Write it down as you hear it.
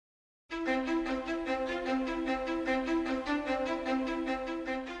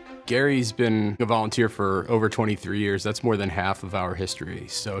Gary's been a volunteer for over 23 years. That's more than half of our history.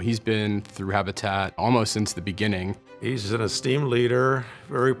 So he's been through Habitat almost since the beginning. He's an esteemed leader,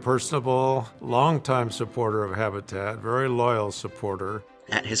 very personable, longtime supporter of Habitat, very loyal supporter.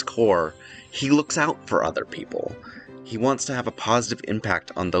 At his core, he looks out for other people. He wants to have a positive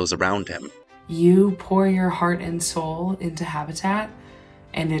impact on those around him. You pour your heart and soul into Habitat,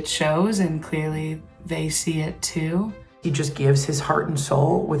 and it shows, and clearly they see it too. He just gives his heart and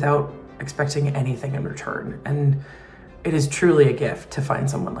soul without expecting anything in return. And it is truly a gift to find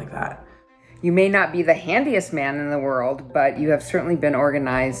someone like that. You may not be the handiest man in the world, but you have certainly been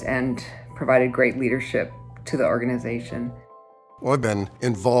organized and provided great leadership to the organization. Well, I've been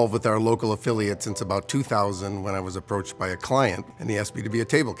involved with our local affiliate since about 2000 when I was approached by a client and he asked me to be a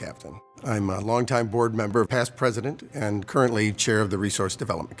table captain. I'm a longtime board member, past president, and currently chair of the Resource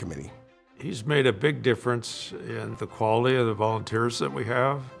Development Committee. He's made a big difference in the quality of the volunteers that we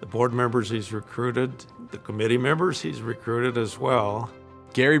have, the board members he's recruited, the committee members he's recruited as well.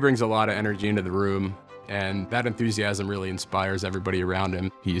 Gary brings a lot of energy into the room, and that enthusiasm really inspires everybody around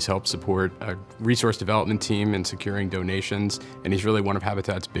him. He's helped support a resource development team in securing donations, and he's really one of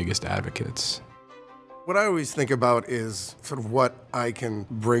Habitat's biggest advocates. What I always think about is sort of what I can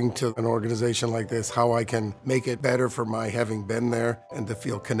bring to an organization like this, how I can make it better for my having been there and to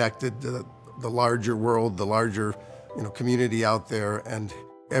feel connected to the larger world, the larger community out there. And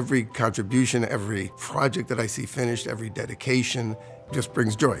every contribution, every project that I see finished, every dedication just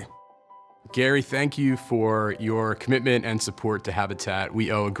brings joy. Gary, thank you for your commitment and support to Habitat.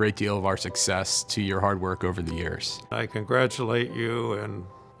 We owe a great deal of our success to your hard work over the years. I congratulate you and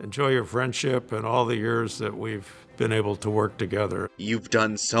enjoy your friendship and all the years that we've been able to work together. You've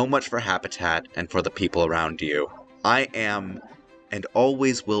done so much for Habitat and for the people around you. I am, and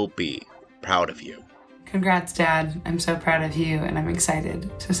always will be, proud of you. Congrats, Dad. I'm so proud of you, and I'm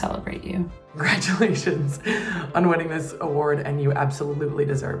excited to celebrate you. Congratulations on winning this award, and you absolutely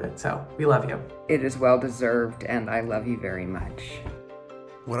deserve it. So we love you. It is well deserved, and I love you very much.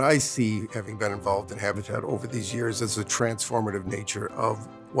 What I see, having been involved in Habitat over these years, is the transformative nature of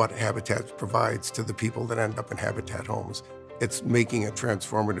what Habitat provides to the people that end up in Habitat homes. It's making a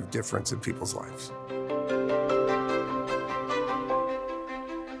transformative difference in people's lives.